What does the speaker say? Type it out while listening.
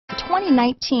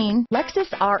2019 Lexus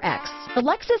RX. The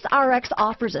Lexus RX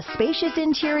offers a spacious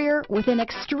interior with an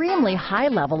extremely high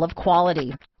level of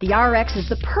quality. The RX is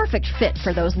the perfect fit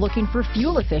for those looking for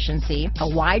fuel efficiency, a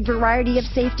wide variety of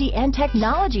safety and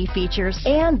technology features,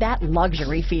 and that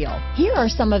luxury feel. Here are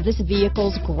some of this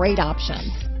vehicle's great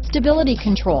options: stability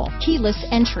control, keyless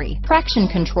entry, traction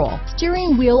control,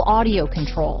 steering wheel audio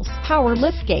controls, power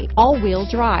liftgate, all-wheel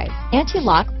drive,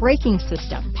 anti-lock braking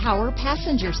system, power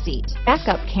passenger seat,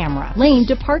 backup camera, lane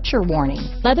departure warning,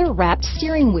 leather-wrapped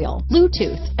steering wheel,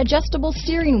 Bluetooth, adjustable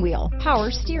steering wheel, power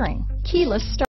steering, keyless start.